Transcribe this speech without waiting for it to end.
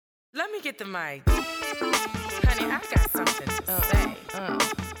me get the mic. Honey, I got something to say.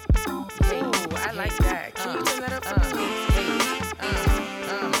 Ooh, I like that. Can you turn that up for me?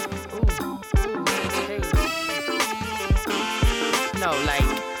 No, like,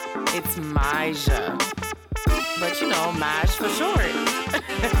 it's Maja. But you know, Maj for short.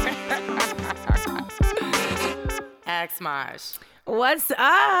 Ask Maj. What's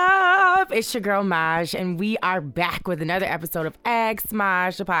up? It's your girl Maj, and we are back with another episode of Ask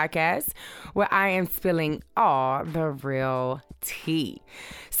Maj, the podcast, where I am spilling all the real tea.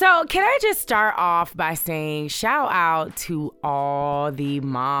 So can I just start off by saying shout out to all the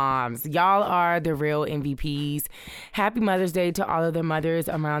moms. Y'all are the real MVPs. Happy Mother's Day to all of the mothers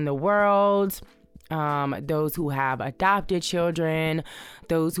around the world. Those who have adopted children,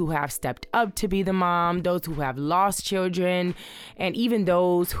 those who have stepped up to be the mom, those who have lost children, and even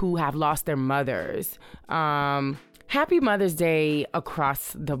those who have lost their mothers. Happy Mother's Day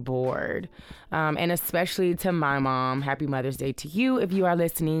across the board, and especially to my mom. Happy Mother's Day to you if you are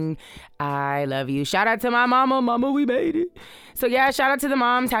listening. I love you. Shout out to my mama. Mama, we made it. So yeah, shout out to the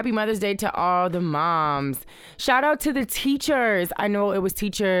moms. Happy Mother's Day to all the moms. Shout out to the teachers. I know it was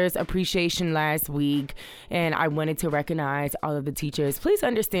Teachers Appreciation last week, and I wanted to recognize all of the teachers. Please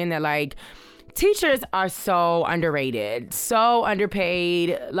understand that, like, teachers are so underrated, so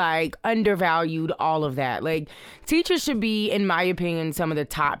underpaid, like undervalued, all of that. Like, teachers should be, in my opinion, some of the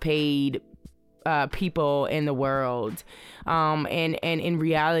top paid people in the world. And in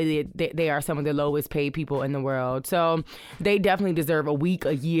reality, they are some of the lowest paid people in the world. So they definitely deserve a week,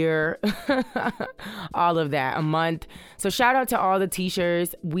 a year, all of that, a month. So shout out to all the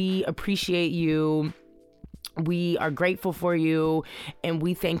teachers. We appreciate you. We are grateful for you, and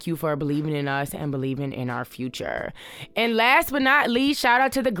we thank you for believing in us and believing in our future. And last but not least, shout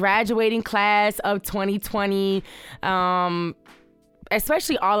out to the graduating class of 2020.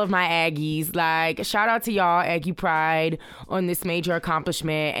 Especially all of my Aggies. Like, shout out to y'all, Aggie Pride, on this major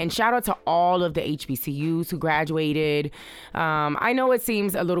accomplishment. And shout out to all of the HBCUs who graduated. I know it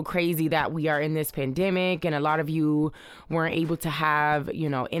seems a little crazy that we are in this pandemic and a lot of you weren't able to have, you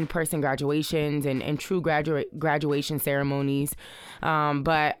know, in-person graduations and true graduation ceremonies.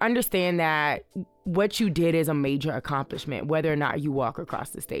 But understand that what you did is a major accomplishment, whether or not you walk across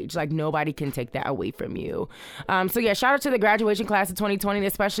the stage. Like, nobody can take that away from you. So yeah, shout out to the graduation class of 2020,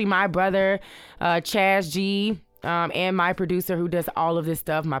 especially my brother, Chaz G, and my producer who does all of this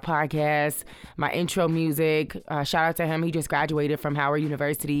stuff, my podcast, my intro music. Shout out to him. He just graduated from Howard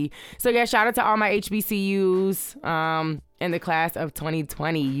University. So yeah, shout out to all my HBCUs. In the class of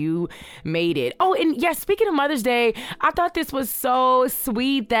 2020, you made it. Oh, and yes, speaking of Mother's Day, I thought this was so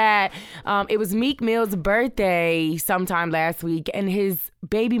sweet that it was Meek Mill's birthday sometime last week, and his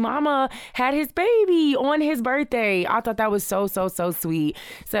baby mama had his baby on his birthday. I thought that was so sweet.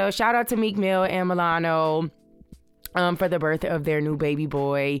 So shout out to Meek Mill and Milano for the birth of their new baby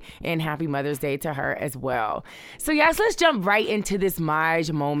boy, and happy Mother's Day to her as well. So yes, let's jump right into this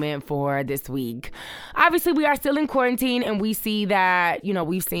Maj moment for this week. Obviously, we are still in quarantine, and we see that, you know,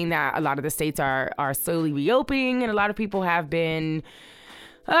 we've seen that a lot of the states are slowly reopening, and a lot of people have been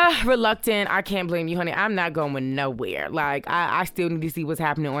reluctant. I can't blame you, honey. I'm not going nowhere. Like, I still need to see what's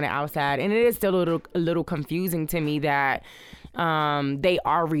happening on the outside, and it is still a little confusing to me that they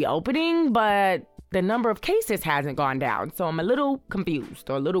are reopening, but the number of cases hasn't gone down. So I'm a little confused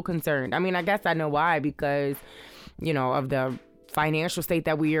or a little concerned. I mean, I guess I know why, because, you know, of the financial state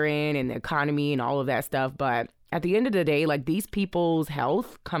that we are in and the economy and all of that stuff. But at the end of the day, like, these people's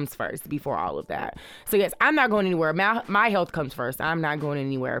health comes first before all of that. So yes, I'm not going anywhere. My health comes first. I'm not going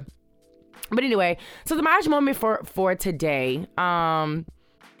anywhere. But anyway, so the Maj moment for today,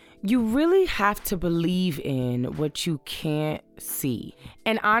 you really have to believe in what you can't see.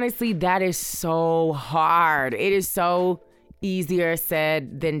 And honestly, that is so hard. It is so easier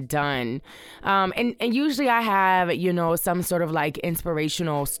said than done. And usually I have, you know, some sort of like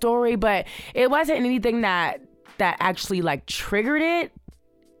inspirational story, but it wasn't anything that actually like triggered it.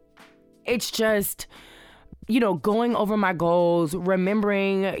 It's just, you know, going over my goals,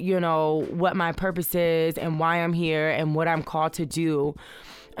 remembering, you know, what my purpose is and why I'm here and what I'm called to do.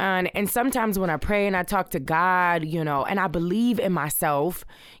 And sometimes when I pray and I talk to God, you know, and I believe in myself,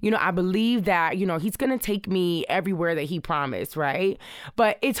 you know, I believe that, you know, he's going to take me everywhere that he promised, right?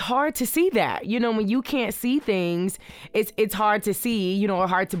 But it's hard to see that, you know, when you can't see things, it's hard to see, you know, or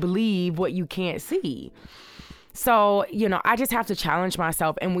hard to believe what you can't see. So, I just have to challenge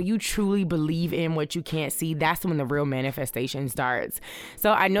myself. And when you truly believe in what you can't see, that's when the real manifestation starts.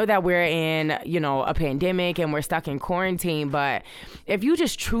 So I know that we're in, a pandemic and we're stuck in quarantine. But if you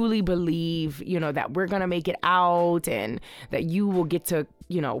just truly believe, that we're going to make it out and that you will get to,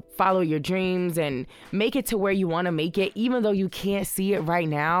 follow your dreams and make it to where you want to make it, even though you can't see it right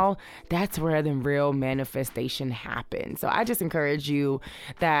now, that's where the real manifestation happens. So I just encourage you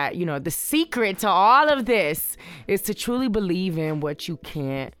that, the secret to all of this is to truly believe in what you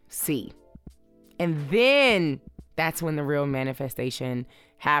can't see. And then that's when the real manifestation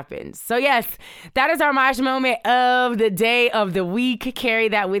happens. So yes, that is our Maj moment of the day, of the week. Carry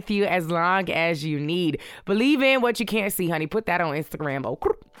that with you as long as you need. Believe in what you can't see, honey. Put that on Instagram. Oh,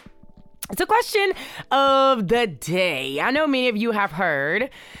 it's a question of the day. I know many of you have heard,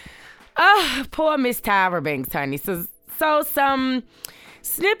 poor Miss Tyra Banks, honey. So some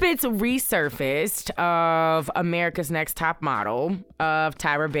snippets resurfaced of America's Next Top Model, of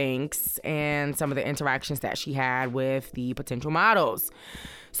Tyra Banks, and some of the interactions that she had with the potential models.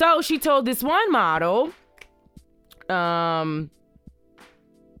 So she told this one model that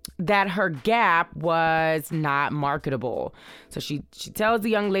her Gap was not marketable. So she tells the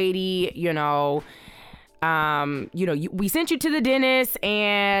young lady, we sent you to the dentist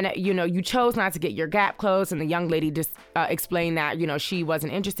and, you chose not to get your Gap closed. And the young lady just explained that, she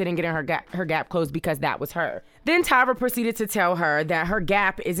wasn't interested in getting her Gap closed because that was her. Then Tyra proceeded to tell her that her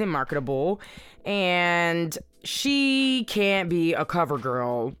Gap isn't marketable and she can't be a cover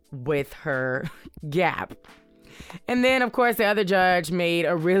girl with her Gap. And then, of course, the other judge made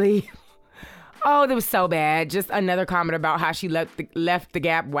a really... Oh, that was so bad. Just another comment about how she left the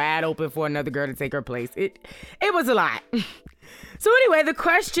Gap wide open for another girl to take her place. It was a lot. So anyway, the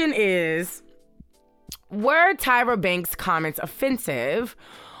question is, were Tyra Banks' comments offensive,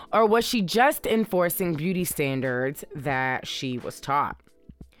 or was she just enforcing beauty standards that she was taught?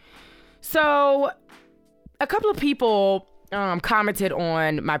 So a couple of people commented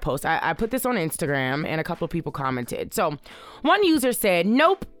on my post. I put this on Instagram and a couple of people commented. So one user said,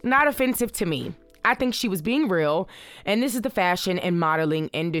 "Nope, not offensive to me. I think she was being real, and this is the fashion and modeling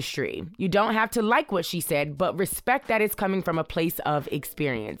industry. You don't have to like what she said, but respect that it's coming from a place of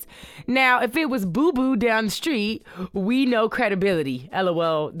experience. Now, if it was boo-boo down the street, we know credibility.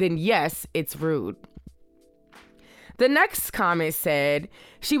 LOL, then yes, it's rude." The next comment said,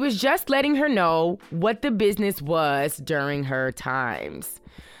 "She was just letting her know what the business was during her times."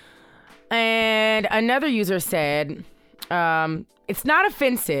 And another user said, "It's not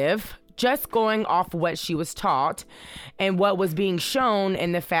offensive, just going off what she was taught and what was being shown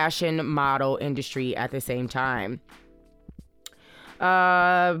in the fashion model industry at the same time."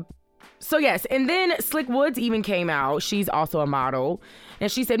 So yes, and then Slick Woods even came out. She's also a model.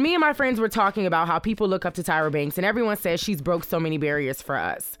 And she said, "Me and my friends were talking about how people look up to Tyra Banks and everyone says she's broke so many barriers for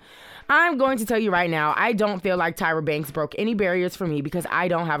us. I'm going to tell you right now, I don't feel like Tyra Banks broke any barriers for me because I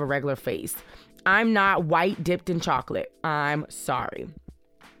don't have a regular face. I'm not white dipped in chocolate. I'm sorry."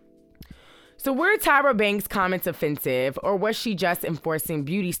 So were Tyra Banks' comments offensive, or was she just enforcing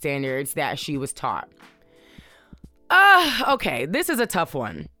beauty standards that she was taught? Okay, this is a tough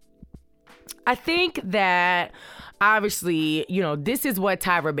one. I think that obviously, this is what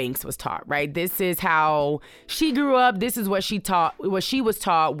Tyra Banks was taught, right? This is how she grew up. This is what she was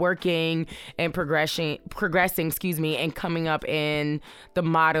taught working and progressing, and coming up in the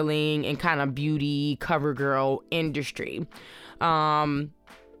modeling and kind of beauty cover girl industry.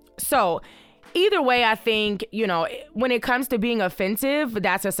 So either way, I think, when it comes to being offensive,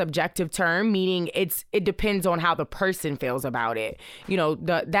 that's a subjective term, meaning it depends on how the person feels about it.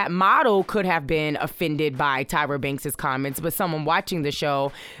 That model could have been offended by Tyra Banks' comments, but someone watching the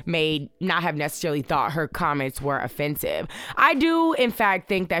show may not have necessarily thought her comments were offensive. I do, in fact,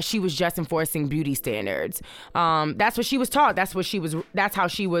 think that she was just enforcing beauty standards. That's what she was taught. That's how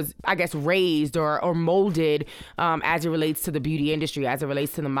she was, I guess, raised or molded as it relates to the beauty industry, as it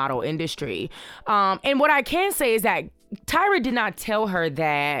relates to the model industry. And what I can say is that Tyra did not tell her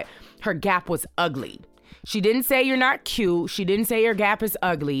that her Gap was ugly. She didn't say you're not cute. She didn't say your Gap is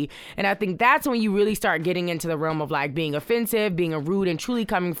ugly. And I think that's when you really start getting into the realm of like being offensive, being a rude, and truly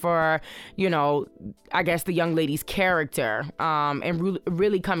coming for, I guess the young lady's character, and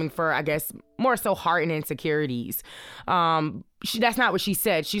really coming for, I guess, more so heart and insecurities. That's not what she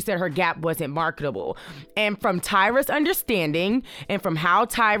said. She said her Gap wasn't marketable. And from Tyra's understanding and from how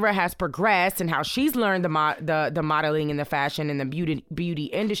Tyra has progressed and how she's learned the modeling and the fashion and the beauty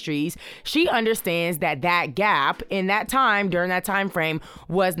industries, she understands that Gap in that time, during that time frame,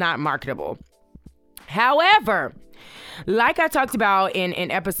 was not marketable. However, like I talked about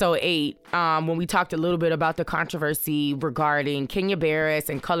in episode 8, when we talked a little bit about the controversy regarding Kenya Barris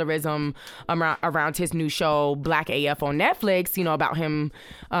and colorism around his new show, Black AF on Netflix, about him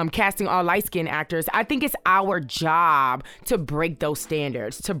casting all light-skinned actors, I think it's our job to break those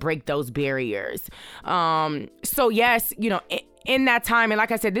standards, to break those barriers. So yes, in that time, and like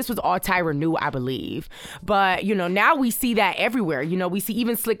I said, this was all Tyra knew, I believe. But, now we see that everywhere. We see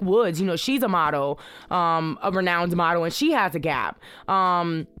even Slick Woods, she's a model, a renowned model, and she has a gap.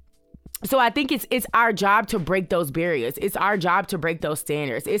 So I think it's our job to break those barriers. It's our job to break those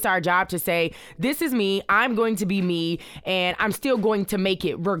standards. It's our job to say, this is me, I'm going to be me, and I'm still going to make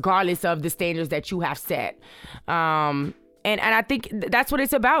it regardless of the standards that you have set. And I think that's what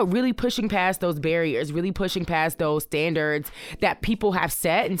it's about, really pushing past those barriers, really pushing past those standards that people have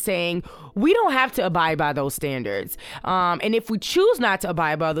set and saying, we don't have to abide by those standards. And if we choose not to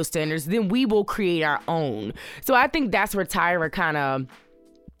abide by those standards, then we will create our own. So I think that's where Tyra kind of,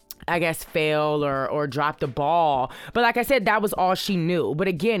 I guess, fail or drop the ball. But like I said, that was all she knew. But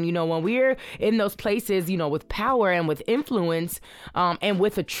again, when we're in those places, with power and with influence, and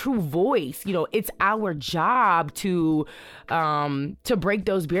with a true voice, it's our job to break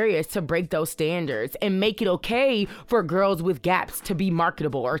those barriers, to break those standards, and make it okay for girls with gaps to be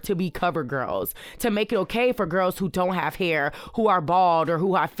marketable or to be cover girls, to make it okay for girls who don't have hair, who are bald or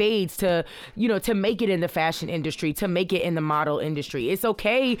who have fades to make it in the fashion industry, to make it in the model industry. It's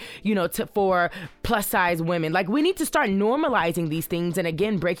okay, for plus size women. Like, we need to start normalizing these things and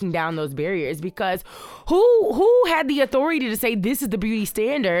again breaking down those barriers, because who had the authority to say this is the beauty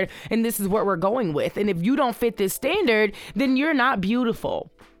standard and this is what we're going with? And if you don't fit this standard, then you're not beautiful.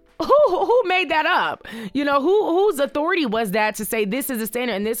 Who made that up? Whose authority was that to say this is the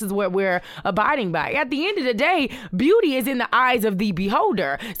standard and this is what we're abiding by? At the end of the day, beauty is in the eyes of the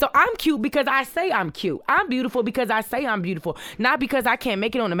beholder. So I'm cute because I say I'm cute. I'm beautiful because I say I'm beautiful, not because I can't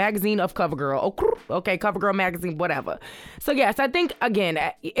make it on the magazine of CoverGirl. Okay, CoverGirl magazine, whatever. So yes, I think, again,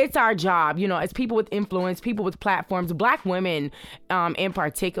 it's our job, as people with influence, people with platforms, Black women in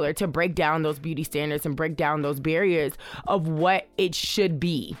particular, to break down those beauty standards and break down those barriers of what it should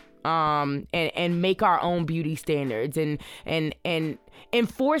be. And make our own beauty standards and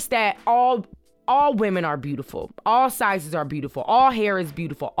enforce that all women are beautiful, all sizes are beautiful, all hair is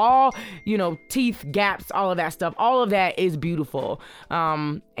beautiful, all teeth, gaps, all of that stuff, all of that is beautiful,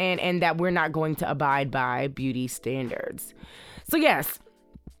 and that we're not going to abide by beauty standards. So yes,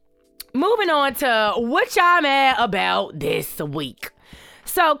 moving on to what y'all mad about this week.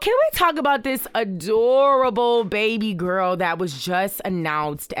 So can we talk about this adorable baby girl that was just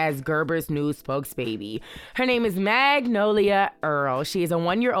announced as Gerber's new spokesbaby? Her name is Magnolia Earl. She is a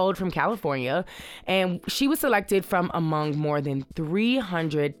 1-year-old from California, and she was selected from among more than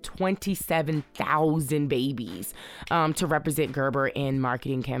 327,000 babies to represent Gerber in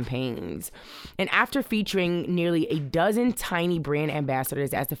marketing campaigns. And after featuring nearly a dozen tiny brand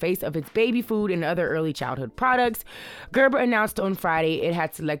ambassadors as the face of its baby food and other early childhood products, Gerber announced on Friday it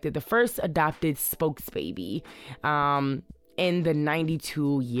had selected the first adopted spokesbaby in the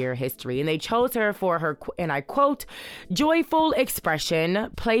 92-year history. And they chose her for her, and I quote, joyful expression,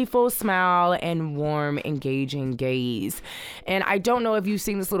 playful smile, and warm, engaging gaze. And I don't know if you've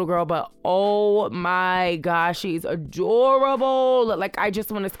seen this little girl, but oh my gosh, she's adorable. Like, I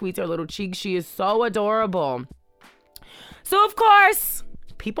just want to squeeze her little cheek. She is so adorable. So, of course,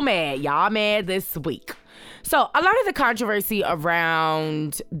 people mad. Y'all mad this week. So a lot of the controversy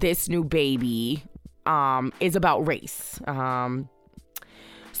around this new baby is about race.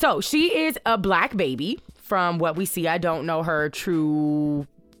 So she is a Black baby from what we see. I don't know her true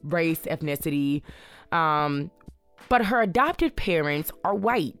race, ethnicity, but her adopted parents are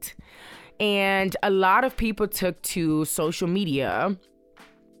white. And a lot of people took to social media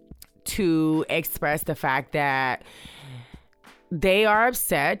to express the fact that they are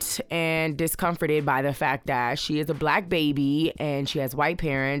upset and discomforted by the fact that she is a Black baby and she has white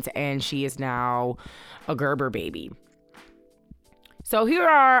parents and she is now a Gerber baby. So here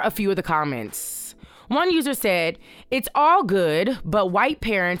are a few of the comments. One user said, "It's all good, but white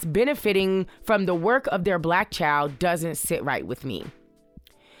parents benefiting from the work of their Black child doesn't sit right with me."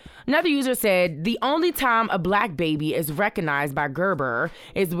 Another user said, "The only time a Black baby is recognized by Gerber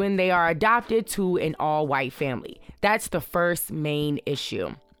is when they are adopted to an all-white family. That's the first main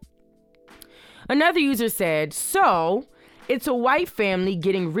issue." Another user said, "So, it's a white family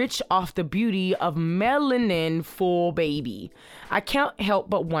getting rich off the beauty of melanin full baby. I can't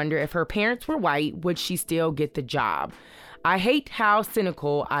help but wonder if her parents were white, would she still get the job? I hate how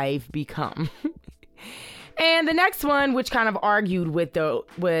cynical I've become." And the next one, which kind of argued with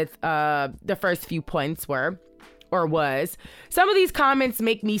the first few points was, some of these comments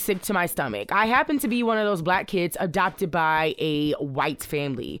make me sick to my stomach. I happen to be one of those black kids adopted by a white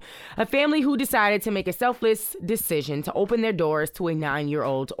family, a family who decided to make a selfless decision to open their doors to a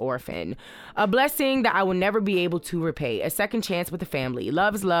 9-year-old orphan, a blessing that I will never be able to repay, a second chance with the family.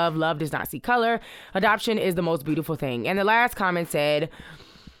 Love is love. Love does not see color. Adoption is the most beautiful thing. And the last comment said,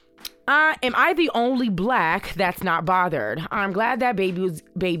 am I the only black that's not bothered? I'm glad that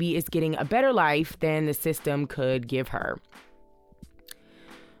baby is getting a better life than the system could give her.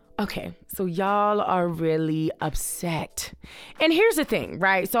 Okay, so y'all are really upset. And here's the thing,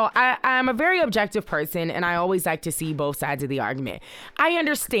 right? So I'm a very objective person, and I always like to see both sides of the argument. I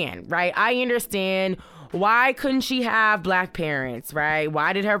understand, right? I understand, why couldn't she have black parents, right?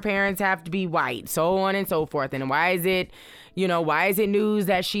 Why did her parents have to be white? So on and so forth. And why is it news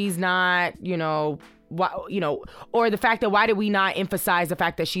that she's not, or the fact that why did we not emphasize the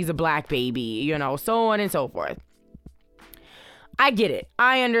fact that she's a black baby, so on and so forth. I get it.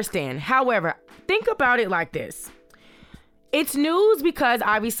 I understand. However, think about it like this. It's news because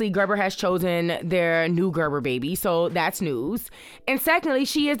obviously Gerber has chosen their new Gerber baby, so that's news. And secondly,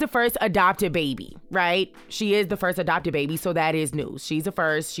 she is the first adopted baby, right? She is the first adopted baby, so that is news. She's the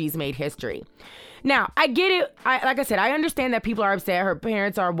first. She's made history. Now, I get it. Like I said, I understand that people are upset. Her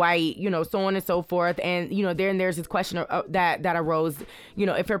parents are white, so on and so forth. And, there's this question that arose,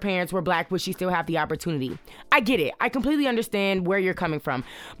 if her parents were black, would she still have the opportunity? I get it. I completely understand where you're coming from.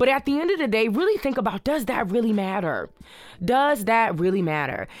 But at the end of the day, really think about, does that really matter? Does that really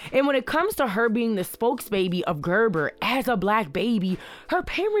matter? And when it comes to her being the spokesbaby of Gerber as a black baby, her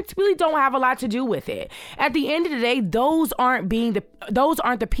parents really don't have a lot to do with it. At the end of the day, those aren't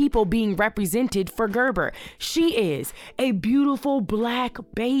the people being represented for Gerber. She is a beautiful black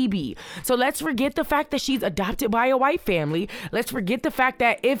baby. So let's forget the fact that she's adopted by a white family. Let's forget the fact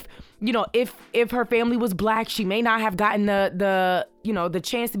that if her family was black, she may not have gotten the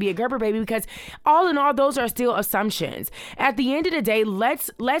chance to be a Gerber baby, because all in all, those are still assumptions. At the end of the day, let's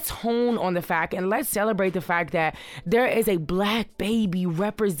hone on the fact and let's celebrate the fact that there is a black baby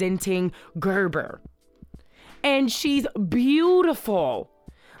representing Gerber. And she's beautiful.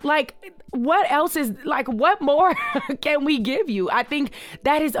 Like, what else is, what more can we give you? I think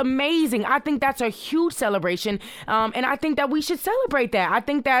that is amazing. I think that's a huge celebration. And I think that we should celebrate that. I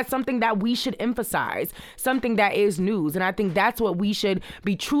think that's something that we should emphasize, something that is news. And I think that's what we should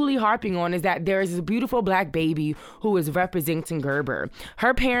be truly harping on, is that there is this beautiful black baby who is representing Gerber.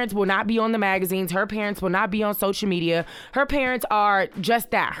 Her parents will not be on the magazines. Her parents will not be on social media. Her parents are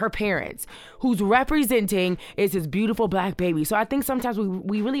just that, her parents. Who's representing is this beautiful black baby. So I think sometimes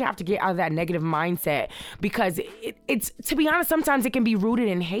we really have to get out of that negative mindset, because it's, to be honest, sometimes it can be rooted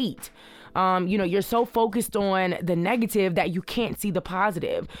in hate. You're so focused on the negative that you can't see the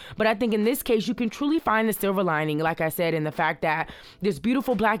positive. But I think in this case, you can truly find the silver lining, like I said, in the fact that this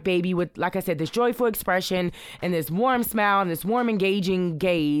beautiful black baby with, like I said, this joyful expression and this warm smile and this warm, engaging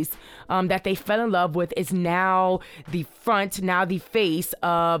gaze that they fell in love with is now the face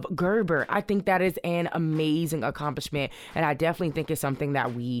of Gerber. I think that is an amazing accomplishment, and I definitely think it's something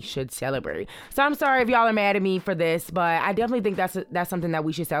that we should celebrate. So I'm sorry if y'all are mad at me for this, but I definitely think that's something that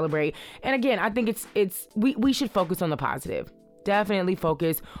we should celebrate. And again, I think we should focus on the positive. Definitely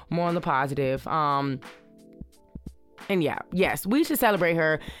focus more on the positive. And yeah, yes, we should celebrate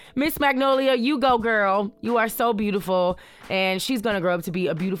her. Miss Magnolia, you go, girl. You are so beautiful. And she's going to grow up to be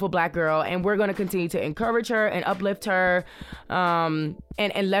a beautiful black girl. And we're going to continue to encourage her and uplift her, and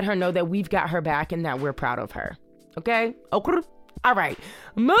let her know that we've got her back and that we're proud of her. Okay? Okay. All right.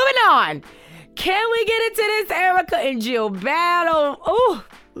 Moving on. Can we get into this Erica and Jill battle? Oh,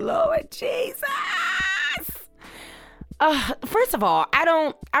 Lord Jesus. First of all, I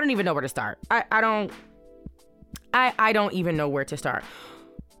don't even know where to start. I don't even know where to start.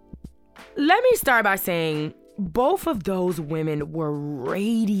 Let me start by saying both of those women were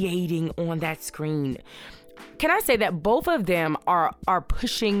radiating on that screen. Can I say that both of them are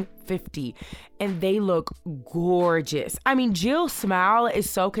pushing 50 and they look gorgeous? I mean, Jill's smile is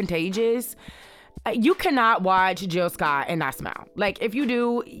so contagious. You cannot watch Jill Scott and not smile. Like, if you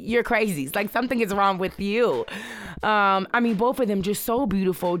do, you're crazy. It's like something is wrong with you. I mean, both of them just so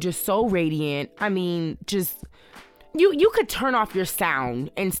beautiful, just so radiant. I mean, just you could turn off your sound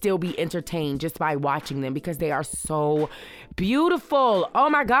and still be entertained just by watching them, because they are so beautiful. Oh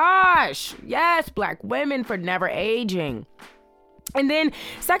my gosh. Yes, black women for never aging. And then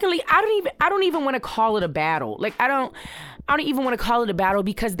secondly, I don't even want to call it a battle. Like, I I don't even want to call it a battle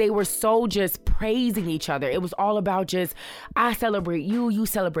because they were so just praising each other. It was all about just, I celebrate you, you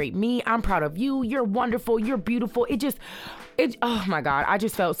celebrate me, I'm proud of you, you're wonderful, you're beautiful. Oh my God, I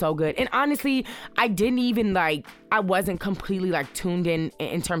just felt so good. And honestly, I didn't even I wasn't completely tuned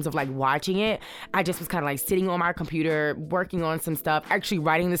in terms of watching it. I just was kind of sitting on my computer, working on some stuff, actually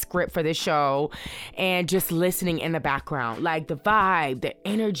writing the script for this show and just listening in the background. The vibe, the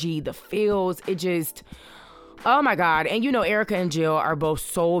energy, the feels, it just... Oh my God. And Erica and Jill are both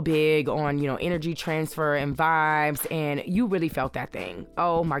so big on, energy transfer and vibes, and you really felt that thing.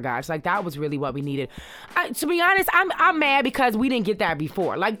 Oh my gosh. That was really what we needed. To be honest, I'm mad because we didn't get that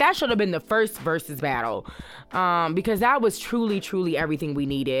before. That should have been the first versus battle. Because that was truly, truly everything we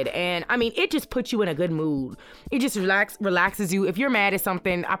needed. And I mean, it just puts you in a good mood. It just relaxes you. If you're mad at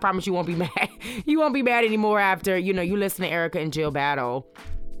something, I promise you won't be mad. You won't be mad anymore after, you listen to Erica and Jill battle.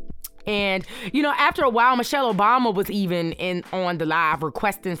 And, after a while, Michelle Obama was even on the live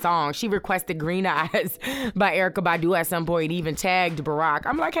requesting songs. She requested Green Eyes by Erykah Badu at some point, even tagged Barack.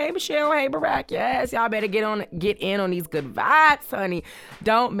 I'm like, hey, Michelle, hey, Barack. Yes, y'all better get in on these good vibes, honey.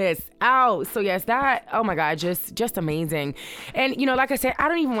 Don't miss out. So, yes, oh my God, just amazing. And, like I said, I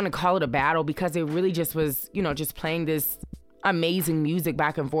don't even want to call it a battle because it really just was, just playing this amazing music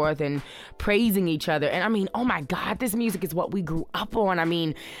back and forth and praising each other. And I mean, oh my God, this music is what we grew up on. I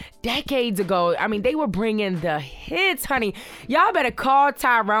mean, decades ago, they were bringing the hits, honey. Y'all better call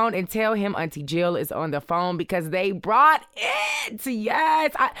Tyrone and tell him Auntie Jill is on the phone because they brought it.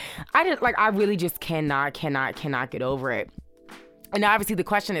 Yes. I really just cannot get over it. And obviously the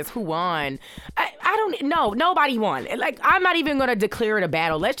question is who won? I don't know. Nobody won. I'm not even going to declare it a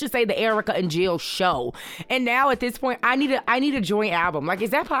battle. Let's just say the Erica and Jill show. And now at this point, I need a joint album.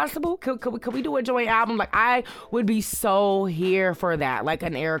 Is that possible? Could we do a joint album? I would be so here for that.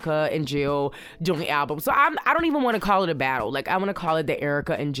 An Erica and Jill joint album. So I don't even want to call it a battle. I want to call it the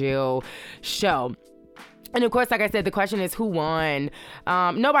Erica and Jill show. And of course, like I said, the question is who won?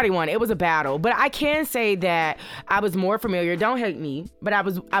 Nobody won. It was a battle. But I can say that I was more familiar, don't hate me, but I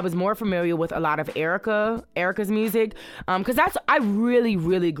was more familiar with a lot of Erica's music. Because I really,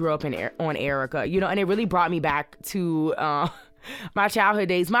 really grew up on Erica, and it really brought me back to my childhood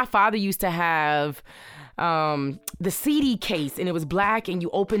days. My father used to have the CD case, and it was black, and you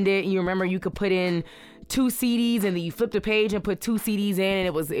opened it, and you remember you could put in 2 CDs and then you flipped the page and put 2 CDs in, and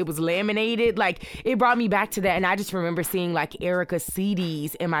it was laminated. It brought me back to that, and I just remember seeing Erica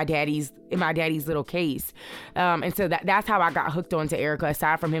CDs in my daddy's little case. And so that's how I got hooked onto Erica,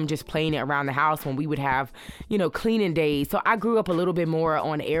 aside from him just playing it around the house when we would have, cleaning days. So I grew up a little bit more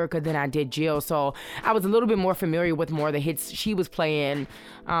on Erica than I did Jill. So I was a little bit more familiar with more of the hits she was playing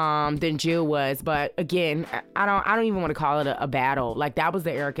than Jill was. But again, I don't even want to call it a battle. That was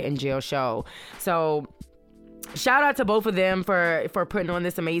the Erica and Jill show. So shout out to both of them for putting on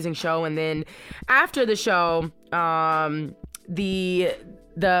this amazing show. And then after the show, the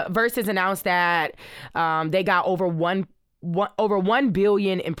Verzuz announced that they got over 1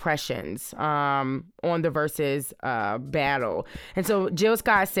 billion impressions on the Verzuz battle. And so Jill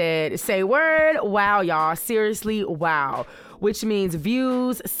Scott said, say word, wow, y'all, seriously, wow. Which means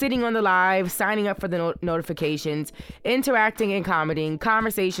views, sitting on the live, signing up for the notifications, interacting and commenting,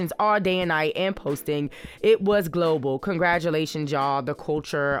 conversations all day and night, and posting. It was global. Congratulations, y'all. The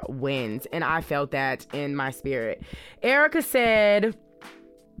culture wins. And I felt that in my spirit. Erica said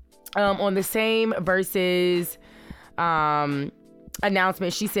on the same Verzuz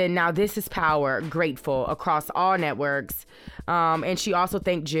announcement, she said, now this is power, grateful across all networks. And she also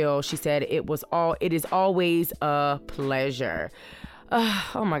thanked Jill. She said, it is always a pleasure.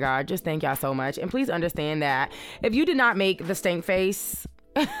 Oh my God, just thank y'all so much. And please understand that if you did not make the stank face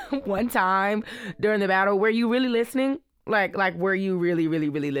one time during the battle, were you really listening? Were you really, really,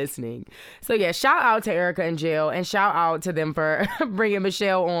 really listening? So yeah, shout out to Erica and Jill, and shout out to them for bringing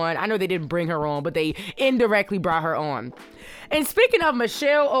Michelle on. I know they didn't bring her on, but they indirectly brought her on. And speaking of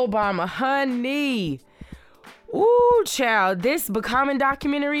Michelle Obama, honey, ooh, child, this Becoming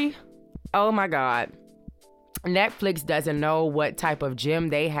documentary, oh my God. Netflix doesn't know what type of gem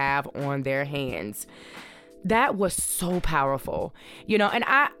they have on their hands. That was so powerful, and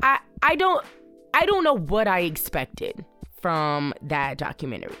I don't know what I expected from that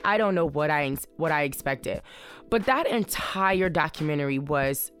documentary. I don't know what I expected, but that entire documentary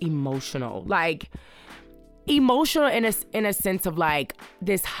was emotional. Emotional in a sense of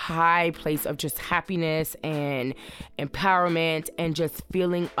this high place of just happiness and empowerment and just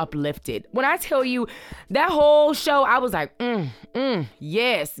feeling uplifted. When I tell you that whole show, I was like,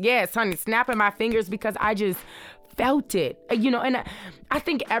 yes, honey, snapping my fingers because I just felt it, and I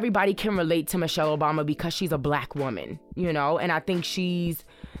think everybody can relate to Michelle Obama because she's a black woman, and I think she's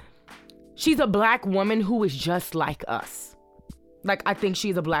a black woman who is just like us. Like, I think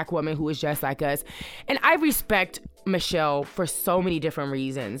she's a black woman who is just like us. And I respect Michelle for so many different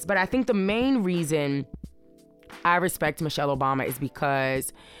reasons. But I think the main reason I respect Michelle Obama is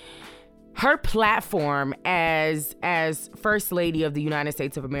because her platform as First Lady of the United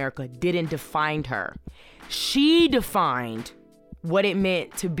States of America didn't define her. She defined what it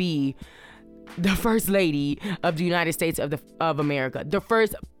meant to be the First Lady of the United States of America, the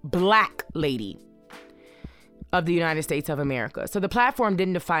first black lady of the United States of America. So the platform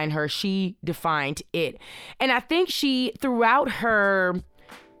didn't define her, she defined it. And I think she, throughout her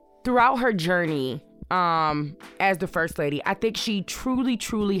journey as the First Lady, I think she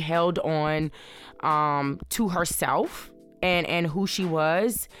truly held on to herself and who she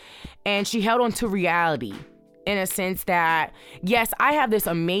was. And she held on to reality in a sense that, yes, I have this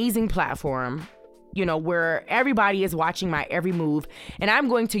amazing platform, where everybody is watching my every move, and I'm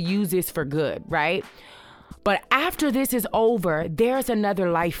going to use this for good, right? But after this is over, there's another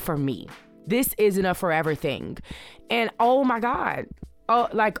life for me. This isn't a forever thing. And oh my God.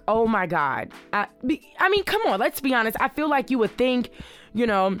 Oh my God. I mean, come on, let's be honest. I feel like you would think,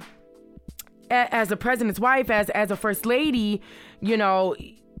 as a president's wife, as a first lady,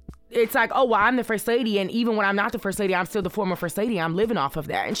 it's like, oh, well, I'm the first lady. And even when I'm not the first lady, I'm still the former first lady. I'm living off of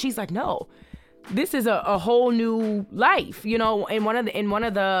that. And she's like, no, this is a whole new life. In one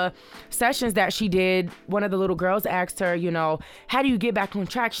of the sessions that she did, one of the little girls asked her, how do you get back on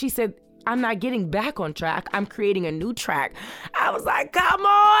track? She said, I'm not getting back on track. I'm creating a new track. I was like, come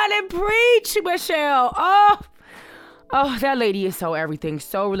on and preach, Michelle. Oh, that lady is so everything,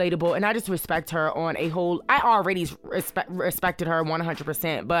 so relatable. And I just respect her on a whole. I already respected her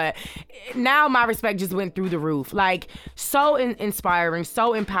 100%, but now my respect just went through the roof. Like, so inspiring,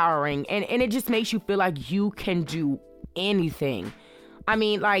 so empowering. And it just makes you feel like you can do anything. I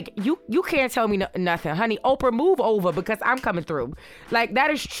mean, like, you can't tell me nothing. Honey, Oprah, move over because I'm coming through. Like,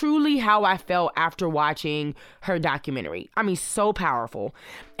 that is truly how I felt after watching her documentary. I mean, so powerful.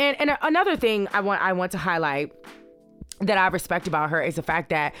 And another thing I want to highlight that I respect about her is the fact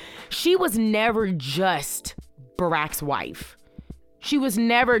that she was never just Barack's wife. She was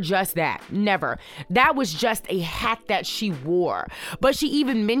never just that. Never. That was just a hat that she wore. But she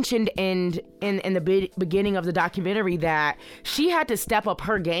even mentioned in the beginning of the documentary that she had to step up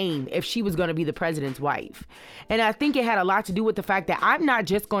her game if she was going to be the president's wife. And I think it had a lot to do with the fact that I'm not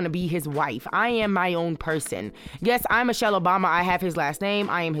just going to be his wife. I am my own person. Yes, I'm Michelle Obama. I have his last name.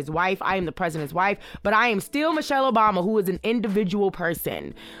 I am his wife. I am the president's wife. But I am still Michelle Obama, who is an individual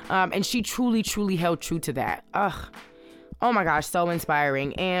person. And she truly held true to that. Oh my gosh, so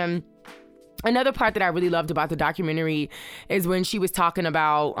inspiring. And another part that I really loved about the documentary is when she was talking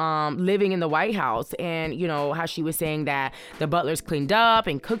about living in the White House and, how she was saying that the butlers cleaned up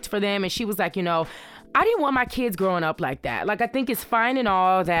and cooked for them. And she was like, I didn't want my kids growing up like that. Like, I think it's fine and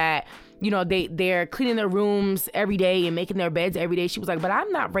all that, they're cleaning their rooms every day and making their beds every day. She was like, but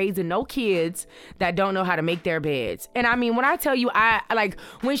I'm not raising no kids that don't know how to make their beds. And I mean, when I tell you,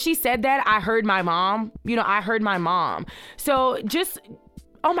 when she said that, I heard my mom, So just,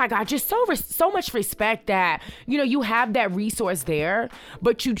 oh my God, just so much respect that, you have that resource there,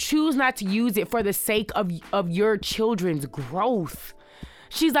 but you choose not to use it for the sake of your children's growth.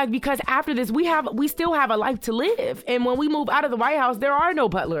 She's like, because after this, we still have a life to live. And when we move out of the White House, there are no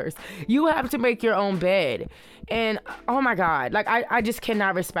butlers. You have to make your own bed. And oh my God, like, I just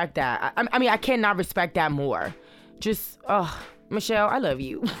cannot respect that. I mean, I cannot respect that more. Just, Michelle, I love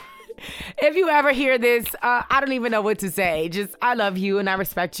you. If you ever hear this, I don't even know what to say. Just, I love you and I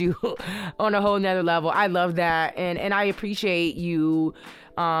respect you on a whole nother level. I love that. And I appreciate you,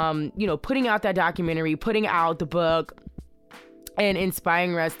 putting out that documentary, putting out the book, and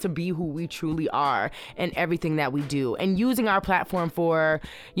inspiring us to be who we truly are in everything that we do, and using our platform for,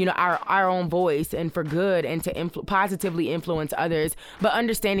 our own voice and for good, and to positively influence others, but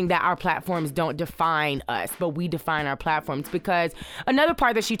understanding that our platforms don't define us, but we define our platforms. Because another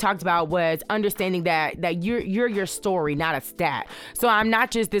part that she talked about was understanding that you're your story, not a stat. So I'm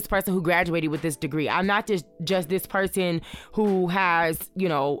not just this person who graduated with this degree. I'm not just this person who has,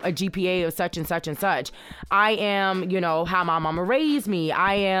 a GPA of such and such and such. I am, how my mama raised me.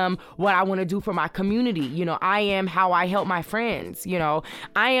 I am what I want to do for my community. I am how I help my friends.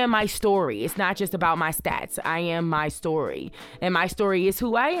 I am my story. It's not just about my stats. I am my story, and my story is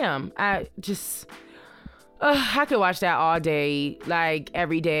who I am. I could watch that all day, like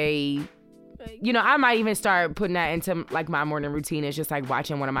every day. you know, I might even start putting that into like my morning routine. It's just like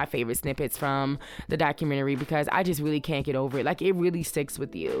watching one of my favorite snippets from the documentary, because I just really can't get over it. Like, it really sticks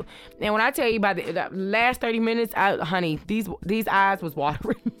with you. And when I tell you about the last 30 minutes, honey, these eyes was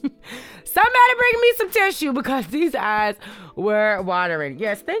watering. Somebody bring me some tissue, because these eyes were watering.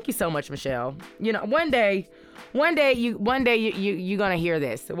 Yes, thank you so much, Michelle. You know, one day you're gonna hear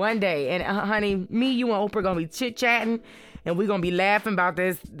this. One day, and honey, me, you, and Oprah gonna be chit chatting. And we're going to be laughing about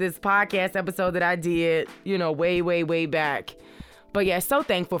this podcast episode that I did, you know, way back. But yeah, so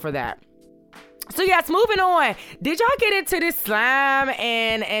thankful for that. So yes, moving on. Did y'all get into this Slime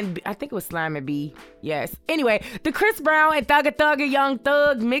and I think it was Slime and B? Yes. Anyway, the Chris Brown and Thugga Thugga Young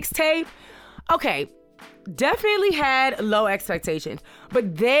Thug mixtape. Okay, definitely had low expectations,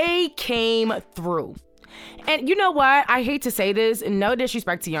 but they came through. And you know what? I hate to say this, no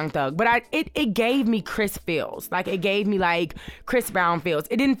disrespect to Young Thug, but it gave me Chris feels. Like, it gave me like Chris Brown feels.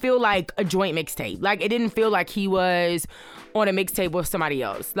 It didn't feel like a joint mixtape. Like, it didn't feel like he was on a mixtape with somebody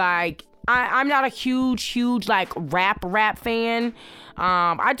else. Like, I'm not a huge like rap fan.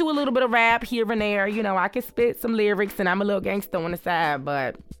 I do a little bit of rap here and there. You know, I can spit some lyrics and I'm a little gangster on the side,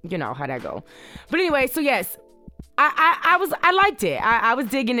 but you know how that go. But anyway, so yes. I liked it. I was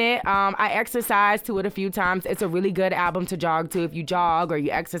digging it. I exercised to it a few times. It's a really good album to jog to if you jog or you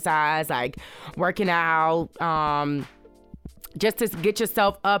exercise, like working out, just to get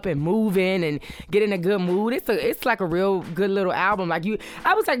yourself up and moving and get in a good mood. It's like a real good little album. Like,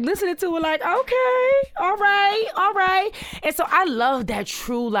 I was like listening to it like, okay, all right. And so I love that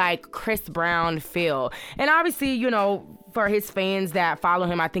true like Chris Brown feel. And obviously, you know, for his fans that follow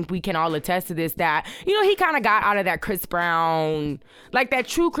him, I think we can all attest to this, that, you know, he kind of got out of that Chris Brown, like that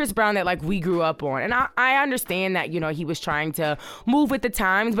true Chris Brown that like we grew up on. And I understand that, you know, he was trying to move with the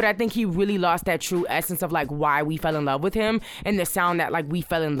times, but I think he really lost that true essence of like why we fell in love with him and the sound that like we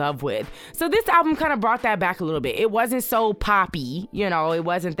fell in love with. So this album kind of brought that back a little bit. It wasn't so poppy, you know, it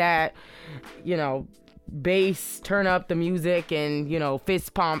wasn't that, you know, bass, turn up the music and, you know,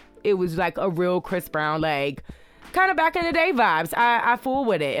 fist pump. It was like a real Chris Brown, like, kind of back in the day vibes. I fool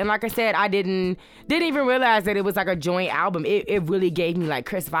with it. And like I said, I didn't even realize that it was like a joint album. It really gave me like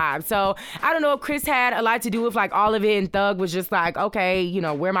Chris vibes. So I don't know if Chris had a lot to do with like all of it, and Thug was just like, okay, you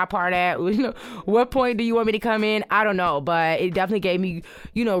know, where my part at? You know, what point do you want me to come in? I don't know, but it definitely gave me,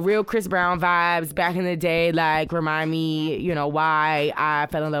 you know, real Chris Brown vibes back in the day. Like, remind me, you know, why I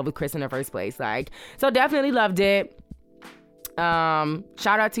fell in love with Chris in the first place. Like, so definitely loved it. Shout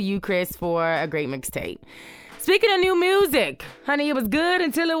out to you, Chris, for a great mixtape. Speaking of new music, honey, it was good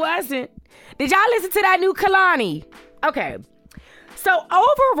until it wasn't. Did y'all listen to that new Kehlani? Okay. So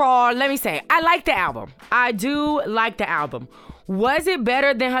overall, let me say, I like the album. I do like the album. Was it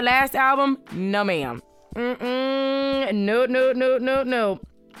better than her last album? No, ma'am. No.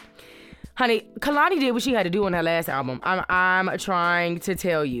 Honey, Kehlani did what she had to do on her last album. I'm trying to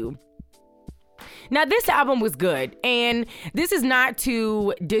tell you. Now, this album was good, and this is not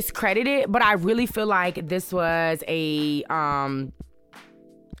to discredit it, but I really feel like this was a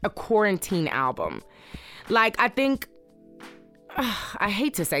quarantine album. Like, I think, I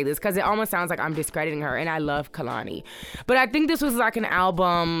hate to say this because it almost sounds like I'm discrediting her, and I love Kehlani, but I think this was like an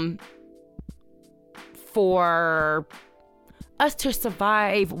album for us to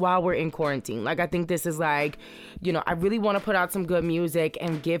survive while we're in quarantine. Like, I think this is like, you know, I really want to put out some good music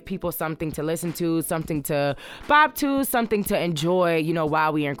and give people something to listen to, something to bop to, something to enjoy, you know,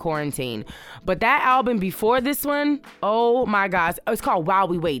 while we're in quarantine. But that album before this one, oh my gosh, it's called While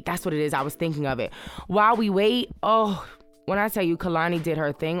We Wait. That's what it is. I was thinking of it. While We Wait, oh, when I tell you Kehlani did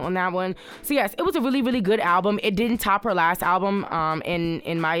her thing on that one. So yes, it was a really, really good album. It didn't top her last album,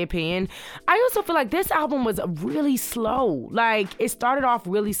 in my opinion. I also feel like this album was really slow. Like, it started off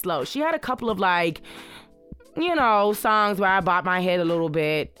really slow. She had a couple of like, you know, songs where I bopped my head a little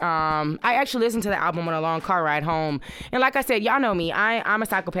bit. I actually listened to the album on a long car ride home. And like I said, y'all know me. I'm a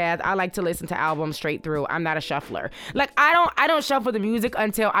psychopath. I like to listen to albums straight through. I'm not a shuffler. Like, I don't shuffle the music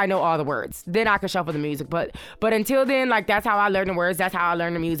until I know all the words. Then I can shuffle the music. But until then, like, that's how I learn the words. That's how I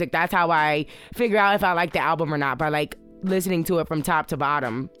learn the music. That's how I figure out if I like the album or not, by like listening to it from top to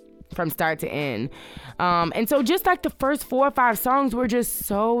bottom, from start to end. And so just like the first 4 or 5 songs were just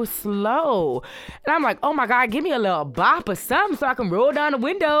so slow. And I'm like, oh my God, give me a little bop or something so I can roll down the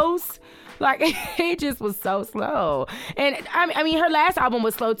windows. Like, it just was so slow. And I mean, her last album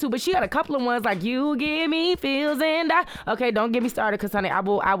was slow too, but she had a couple of ones like You Give Me Feels and I. Okay, don't get me started, because honey, I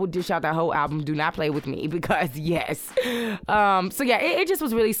will dish out that whole album. Do not play with me, because yes. So yeah, it just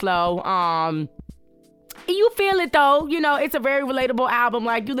was really slow. you feel it though. You know, it's a very relatable album.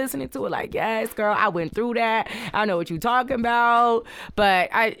 Like, you listening to it like, yes, girl, I went through that. I know what you're talking about. But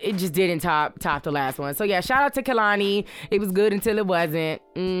it just didn't top the last one. So yeah, shout out to Kehlani. It was good until it wasn't.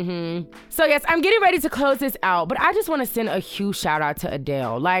 So yes, I'm getting ready to close this out, but I just want to send a huge shout out to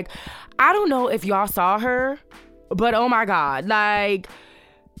Adele. Like, I don't know if y'all saw her, but oh my God, like,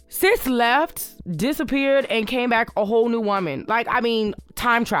 sis left, disappeared, and came back a whole new woman. Like, I mean,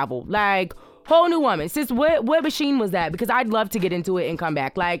 time travel. Like, whole new woman. Sis, what machine was that? Because I'd love to get into it and come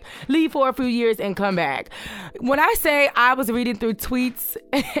back. Like, leave for a few years and come back. When I say I was reading through tweets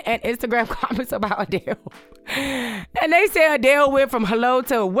and Instagram comments about Adele, and they say Adele went from hello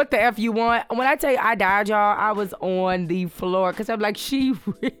to what the F you want. When I tell you I died, y'all, I was on the floor. Because I'm like, she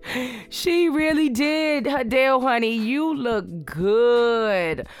really did. Adele, honey, you look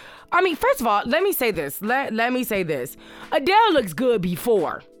good. I mean, first of all, let me say this. Let me say this. Adele looks good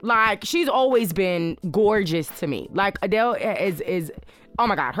before. Like, she's always been gorgeous to me. Like, Adele is oh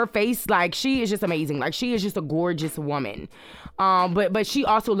my God, her face, like, she is just amazing. Like, she is just a gorgeous woman. But she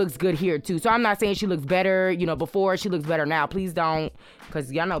also looks good here too. So I'm not saying she looks better, you know, before. She looks better now. Please don't,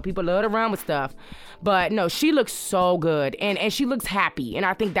 because y'all know people love to run with stuff. But no, she looks so good, and she looks happy. And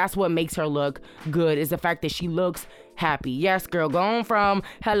I think that's what makes her look good, is the fact that she looks happy. Yes, girl, go on from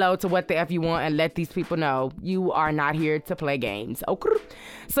hello to what the F you want, and let these people know you are not here to play games. Okay.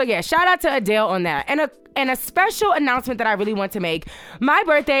 So yeah, shout out to Adele on that. And a special announcement that I really want to make. My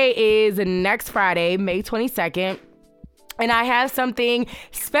birthday is next Friday, May 22nd. And I have something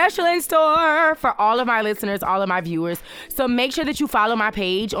special in store for all of my listeners, all of my viewers. So make sure that you follow my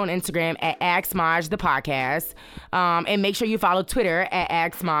page on Instagram at Axmaj the podcast. And make sure you follow Twitter at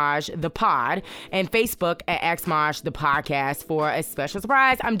Axmaj the pod and Facebook at Axmaj the podcast for a special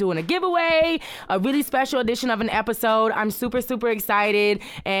surprise. I'm doing a giveaway, a really special edition of an episode. I'm super, super excited.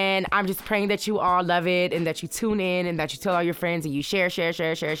 And I'm just praying that you all love it and that you tune in and that you tell all your friends and you share.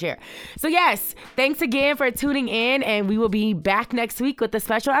 So yes, thanks again for tuning in, and we will be back next week with a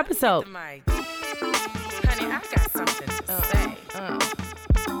special episode. Honey, I got something to say.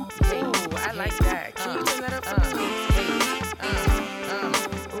 Ooh, I like that. Can you turn that up for me?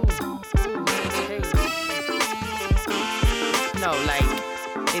 No, like,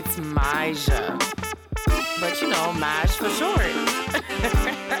 it's Maja. But you know, Maj for short.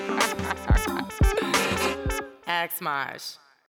 Ask Maj.